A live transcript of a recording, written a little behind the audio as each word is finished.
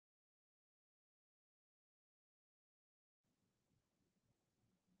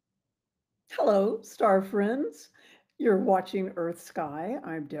Hello, star friends. You're watching EarthSky.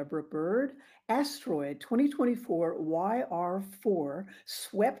 I'm Deborah Byrd. Asteroid 2024 YR4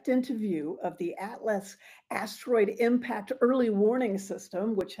 swept into view of the Atlas Asteroid Impact Early Warning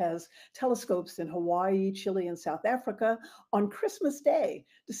System, which has telescopes in Hawaii, Chile, and South Africa on Christmas Day,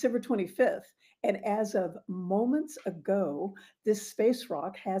 December 25th. And as of moments ago, this space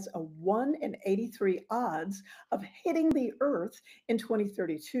rock has a 1 in 83 odds of hitting the Earth in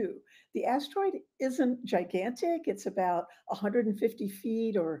 2032. The asteroid isn't gigantic. It's about 150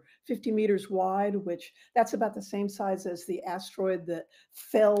 feet or 50 meters wide, which that's about the same size as the asteroid that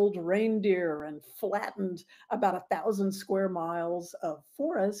felled reindeer and flattened about 1,000 square miles of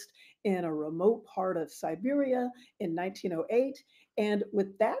forest in a remote part of Siberia in 1908. And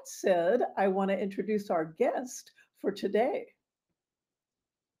with that said, I want to introduce our guest for today.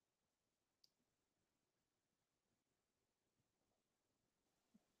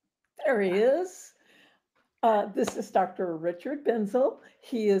 There he is. This is Dr. Richard Binzel.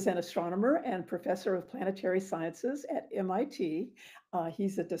 He is an astronomer and professor of planetary sciences at MIT.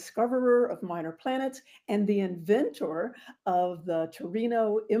 He's a discoverer of minor planets and the inventor of the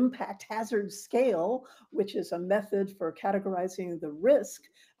Torino Impact Hazard Scale, which is a method for categorizing the risk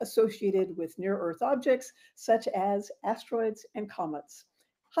associated with near Earth objects such as asteroids and comets.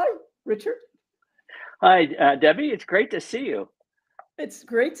 Hi, Richard. Hi, Debbie. It's great to see you. It's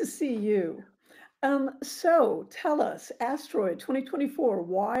great to see you. So tell us, Asteroid 2024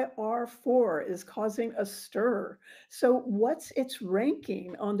 YR4 is causing a stir. So what's its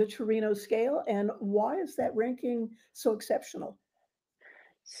ranking on the Torino scale, and why is that ranking so exceptional?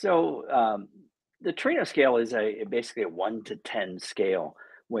 So, the Torino scale is basically a 1 to 10 scale,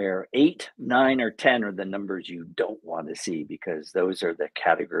 where 8, 9, or 10 are the numbers you don't want to see because those are the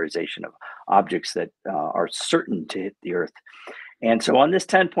categorization of objects that are certain to hit the Earth. And so, on this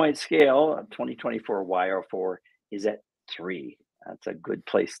 10-point scale, 2024 YR4 is at 3. That's a good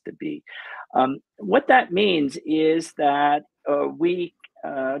place to be. What that means is that we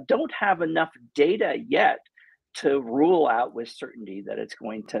don't have enough data yet to rule out with certainty that it's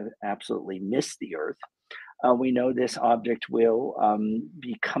going to absolutely miss the Earth. We know this object will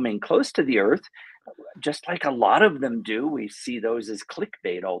be coming close to the Earth, just like a lot of them do. We see those as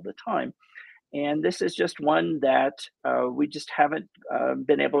clickbait all the time. And this is just one that we just haven't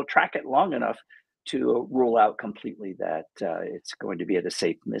been able to track it long enough to rule out completely that it's going to be at a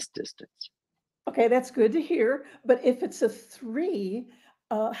safe miss distance. Okay, that's good to hear. But if it's a 3,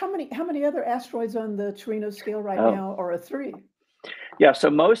 how many other asteroids on the Torino scale right Oh, now are a 3? yeah. So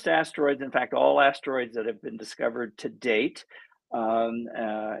most asteroids, in fact, all asteroids that have been discovered to date,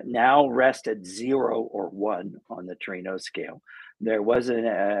 now rest at 0 or 1 on the Torino scale. There was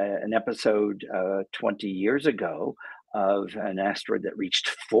an episode 20 years ago of an asteroid that reached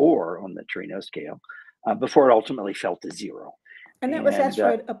 4 on the Torino scale before it ultimately fell to 0. And that was And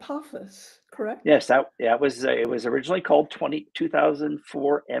asteroid Apophis, correct? yes, that was it was originally called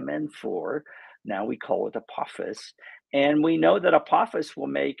 2004 MN4. Now we call it Apophis. And we know that Apophis will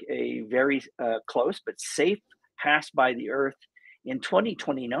make a very close but safe pass by the Earth in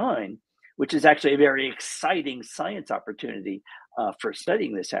 2029, which is actually a very exciting science opportunity for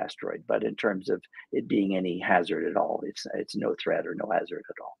studying this asteroid. But in terms of it being any hazard at all, it's no threat or no hazard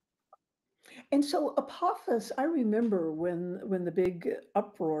at all. And so Apophis, I remember when the big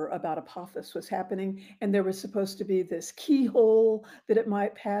uproar about Apophis was happening, and there was supposed to be this keyhole that it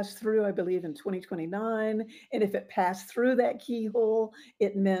might pass through, I believe in 2029. And if it passed through that keyhole,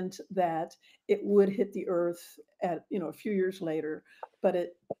 it meant that it would hit the Earth at, a few years later. But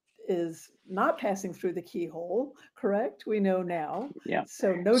it is not passing through the keyhole, correct? We know now. Yeah.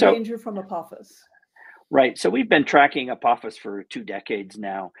 So no So danger from Apophis. right. So we've been tracking Apophis for 2 decades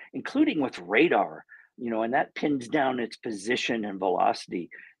now, including with radar, and that pins down its position and velocity,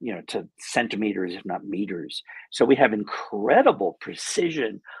 to centimeters, if not meters. So we have incredible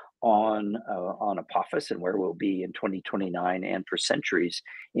precision on Apophis and where we'll be in 2029 and for centuries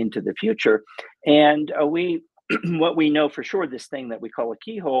into the future. And we, what we know for sure, this thing that we call a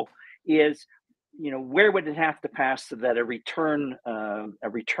keyhole is, where would it have to pass so that a return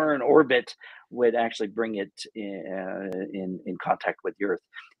orbit would actually bring it in contact with the Earth,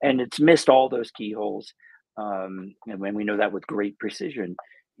 and it's missed all those keyholes, and when we know that with great precision,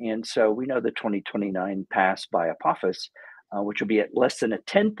 and so we know the 2029 pass by Apophis, which will be at less than a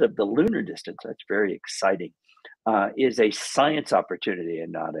tenth of the lunar distance. That's very exciting. Is a science opportunity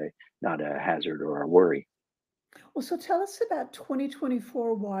and not a hazard or a worry. Well, so tell us about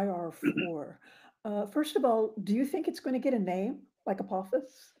 2024 YR4. First of all, do you think it's going to get a name like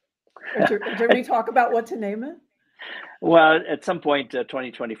Apophis? Is there any talk about what to name it? Well, at some point,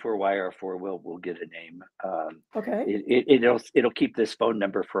 2024 YR4 will get a name. Okay. It'll keep this phone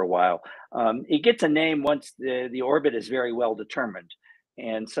number for a while. It gets a name once the orbit is very well determined,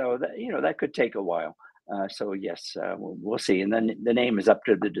 and so that that could take a while. So yes, we'll see. And then the name is up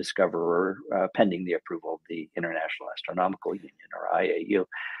to the discoverer, pending the approval of the International Astronomical Union or IAU.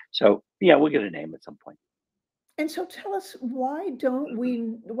 So yeah, we'll get a name at some point. And so tell us, why don't we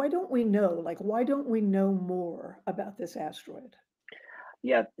know, like, why don't we know more about this asteroid?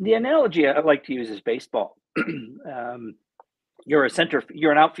 Yeah, the analogy I like to use is baseball. You're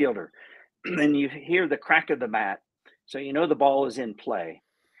an outfielder, and you hear the crack of the bat, so you know the ball is in play.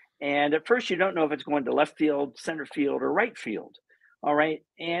 And at first, you don't know if it's going to left field, center field, or right field. All right.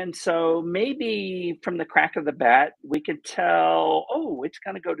 And so maybe from the crack of the bat, we can tell, oh, it's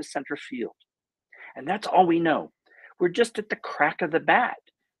going to go to center field. And that's all we know. We're just at the crack of the bat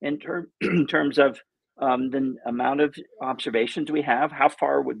in terms of the amount of observations we have, how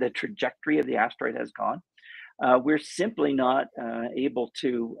far would the trajectory of the asteroid has gone. We're simply not able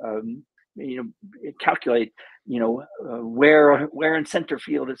to, calculate, where in center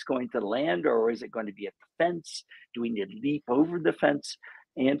field it's going to land, or is it going to be at the fence? Do we need to leap over the fence?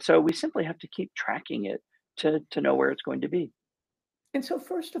 And so we simply have to keep tracking it to know where it's going to be. And so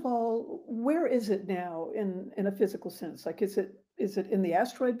first of all, where is it now in a physical sense? Like, is it in the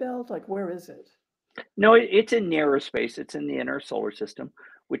asteroid belt? Like, where is it? No, it's in nearer space. It's in the inner solar system,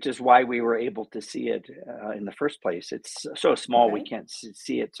 which is why we were able to see it in the first place. It's so small we Okay. can't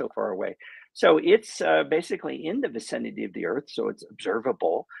see it so far away. So it's basically in the vicinity of the Earth, so it's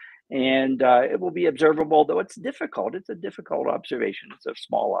observable, and it will be observable. Though it's difficult. It's a difficult observation. It's a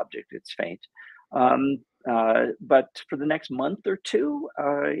small object. It's faint. Um, but for the next month or two,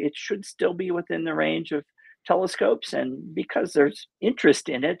 it should still be within the range of telescopes, and because there's interest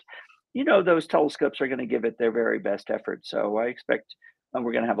in it, those telescopes are going to give it their very best effort. So I expect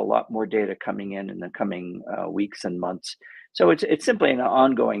we're going to have a lot more data coming in the coming weeks and months. So it's simply an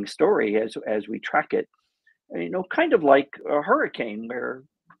ongoing story as we track it. Kind of like a hurricane, where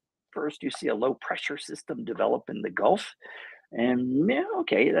first you see a low pressure system develop in the Gulf, and yeah,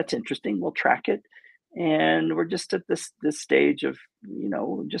 okay, that's interesting. We'll track it. And we're just at this stage of,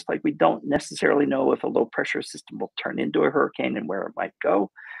 just like we don't necessarily know if a low pressure system will turn into a hurricane and where it might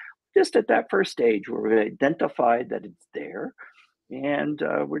go, just at that first stage where we identified that it's there, and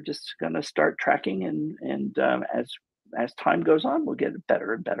we're just going to start tracking, and as time goes on, we'll get a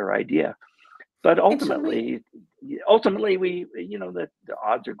better and better idea. But And so me ultimately, we the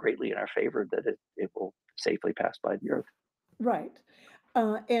odds are greatly in our favor that it will safely pass by the Earth. Right.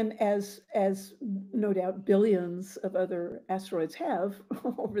 And as no doubt billions of other asteroids have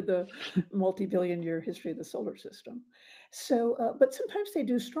over the multi-billion year history of the solar system. So, but sometimes they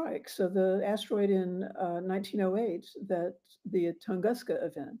do strike. So the asteroid in 1908, that the Tunguska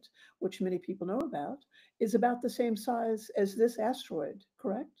event, which many people know about, is about the same size as this asteroid,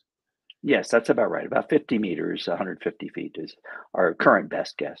 correct? Yes, that's about right. About 50 meters, 150 feet is our current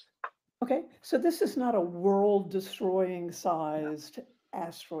best guess. Okay, so this is not a world-destroying sized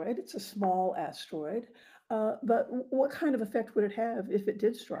asteroid. It's a small asteroid. But what kind of effect would it have if it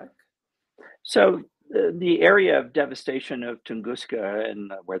did strike? So the area of devastation of Tunguska,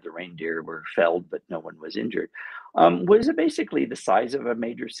 and where the reindeer were felled, but no one was injured, was basically the size of a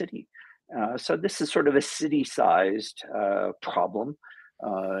major city. So this is sort of a city-sized problem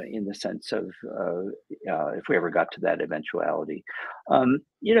in the sense of if we ever got to that eventuality.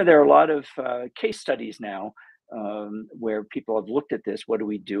 There are a lot of case studies now where people have looked at this. What do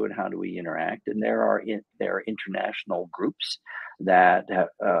we do and how do we interact? And there are international groups that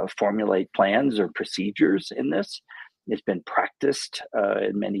formulate plans or procedures in this. It's been practiced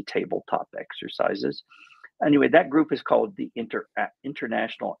in many tabletop exercises. Anyway, that group is called the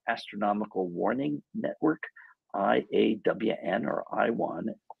International Astronomical Warning Network, IAWN or IWAN.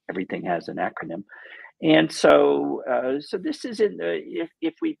 Everything has an acronym. And so this is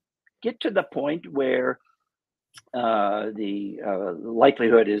if we get to the point where the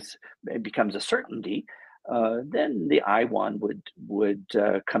likelihood it becomes a certainty, then the IWAN would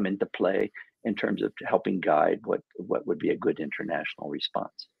come into play in terms of helping guide what would be a good international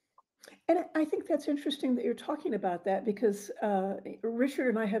response. And I think that's interesting that you're talking about that because Richard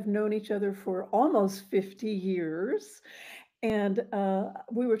and I have known each other for almost 50 years. And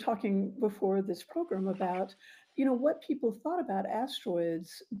we were talking before this program about, what people thought about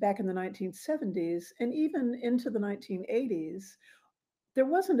asteroids back in the 1970s and even into the 1980s. There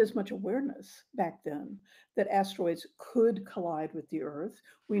wasn't as much awareness back then that asteroids could collide with the Earth.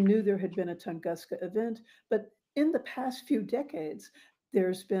 We knew there had been a Tunguska event, but in the past few decades,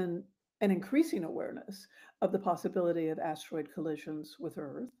 there's been an increasing awareness of the possibility of asteroid collisions with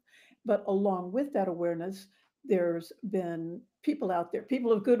Earth. But along with that awareness, there's been people out there,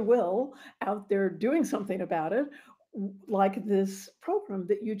 people of goodwill out there doing something about it, like this program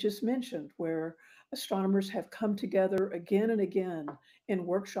that you just mentioned, where astronomers have come together again and again in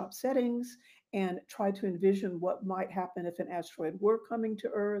workshop settings and try to envision what might happen if an asteroid were coming to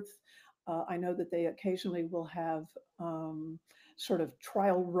Earth. I know that they occasionally will have sort of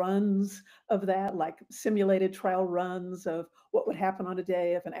trial runs of that, like simulated trial runs of what would happen on a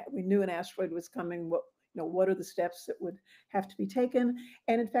day if we knew an asteroid was coming. What are the steps that would have to be taken?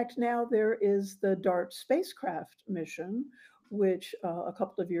 And in fact, now there is the DART spacecraft mission, which a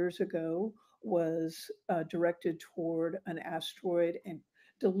couple of years ago was directed toward an asteroid and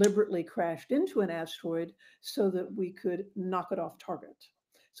deliberately crashed into an asteroid so that we could knock it off target.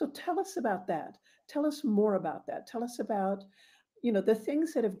 So tell us about that. Tell us more about that. Tell us about, the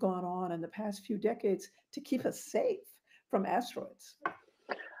things that have gone on in the past few decades to keep us safe from asteroids.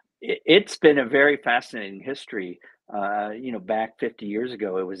 It's been a very fascinating history. Back 50 years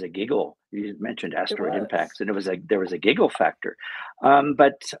ago, it was a giggle. You mentioned It asteroid was. impacts, and there was a giggle factor.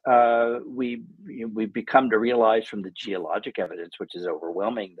 But we've become to realize from the geologic evidence, which is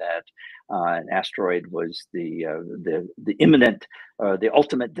overwhelming, that an asteroid was the imminent, the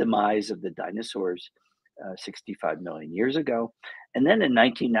ultimate demise of the dinosaurs 65 million years ago. And then in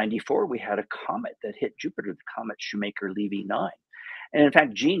 1994, we had a comet that hit Jupiter, the comet Shoemaker-Levy 9. And in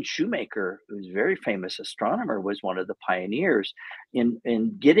fact, Gene Shoemaker, who's a very famous astronomer, was one of the pioneers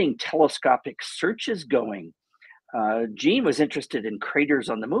in getting telescopic searches going. Gene was interested in craters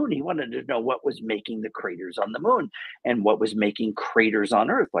on the moon. He wanted to know what was making the craters on the moon and what was making craters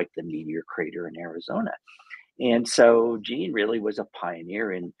on Earth, like the meteor crater in Arizona. And so Gene really was a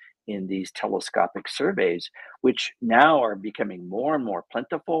pioneer in these telescopic surveys, which now are becoming more and more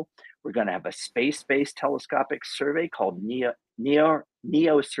plentiful. We're going to have a space-based telescopic survey called NEO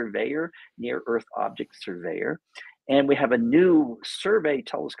Surveyor, Near Earth Object Surveyor. And we have a new survey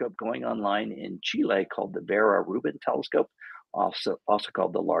telescope going online in Chile called the Vera Rubin Telescope, also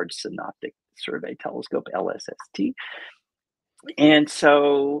called the Large Synoptic Survey Telescope, LSST. And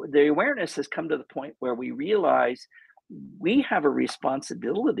so the awareness has come to the point where we realize we have a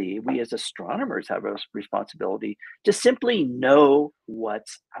responsibility, we as astronomers have a responsibility to simply know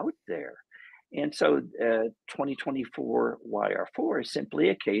what's out there. And so 2024 YR4 is simply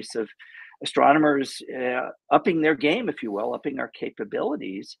a case of astronomers upping their game, if you will, upping our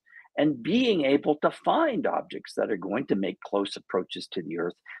capabilities and being able to find objects that are going to make close approaches to the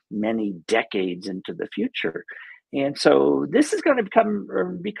Earth many decades into the future. And so this is going to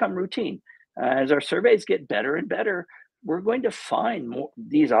become routine. As our surveys get better and better, we're going to find more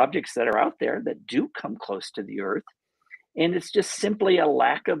these objects that are out there that do come close to the Earth. And it's just simply a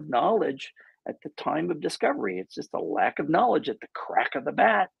lack of knowledge at the time of discovery. It's just a lack of knowledge at the crack of the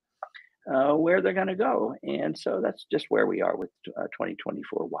bat where they're going to go. And so that's just where we are with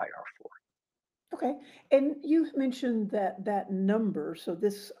 2024 YR4. Okay. And you mentioned that number. So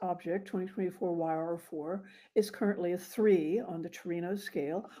this object, 2024 YR4, is currently a 3 on the Torino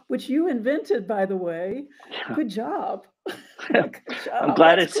scale, which you invented, by the way. Yeah. Good job. I'm Good job.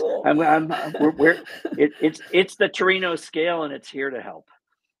 glad That's cool. it's the Torino scale, and it's here to help.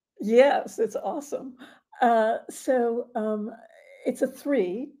 Yes, it's awesome. So it's a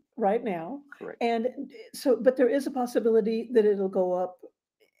 3 right now. Correct. And but there is a possibility that it'll go up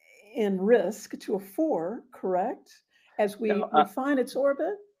in risk to a 4, correct? As we No, refine its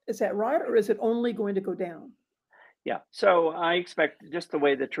orbit? Is that right? Or is it only going to go down? Yeah, so I expect just the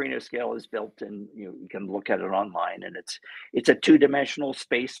way the Torino scale is built, and you can look at it online, and it's a two-dimensional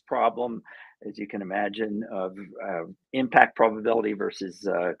space problem, as you can imagine, of impact probability versus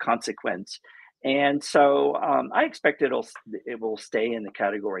consequence. And so I expect it will stay in the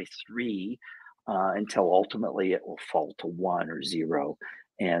category 3 until ultimately it will fall to 1 or 0.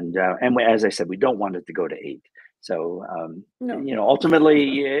 And as I said, we don't want it to go to 8. So No.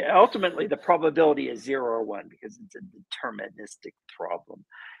 ultimately the probability is 0 or 1 because it's a deterministic problem.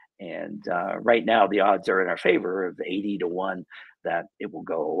 And right now the odds are in our favor of 80 to 1 that it will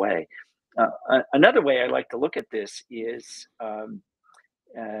go away. Another way I like to look at this is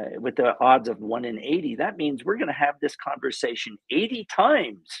with the odds of 1 in 80. That means we're going to have this conversation 80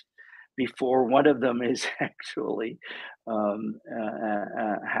 times before one of them is actually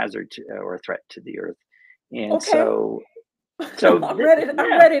a hazard or a threat to the Earth. And Okay. so I'm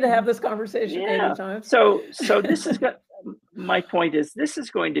ready to have this conversation 80 times. So this is my point is this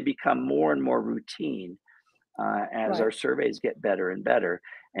is going to become more and more routine as Right. our surveys get better and better.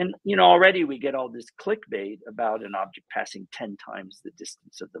 And already we get all this clickbait about an object passing 10 times the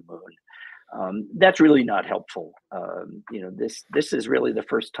distance of the moon. That's really not helpful. This is really the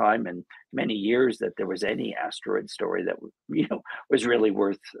first time in many years that there was any asteroid story that was really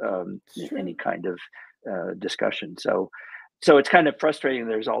worth It's any true. kind of discussion. So it's kind of frustrating.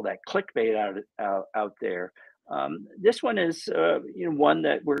 There's all that clickbait out there. This one is one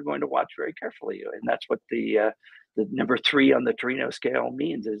that we're going to watch very carefully, and that's what the number three on the Torino scale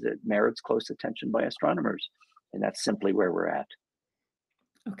means, is it merits close attention by astronomers, and that's simply where we're at.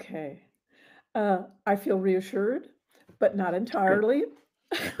 Okay. I feel reassured, but not Good. entirely.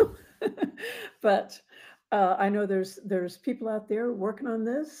 But I know there's people out there working on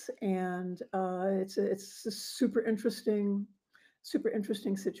this, and it's a super interesting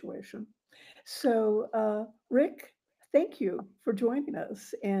situation. So, Rick, thank you for joining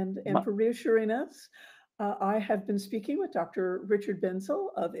us and My, for reassuring us. I have been speaking with Dr. Richard Binzel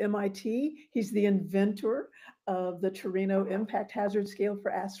of MIT. He's the inventor of the Torino Impact Hazard Scale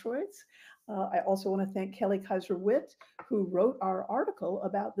for asteroids. I also want to thank Kelly Kaiser-Witt, who wrote our article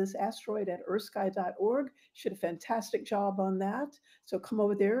about this asteroid at earthsky.org. She did a fantastic job on that. So come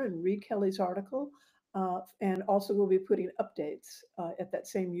over there and read Kelly's article. And also we'll be putting updates at that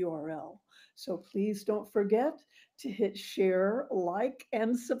same URL. So please don't forget to hit share, like,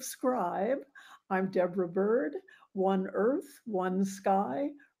 and subscribe. I'm Deborah Byrd, One Earth, One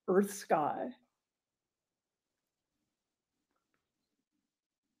Sky, Earth Sky.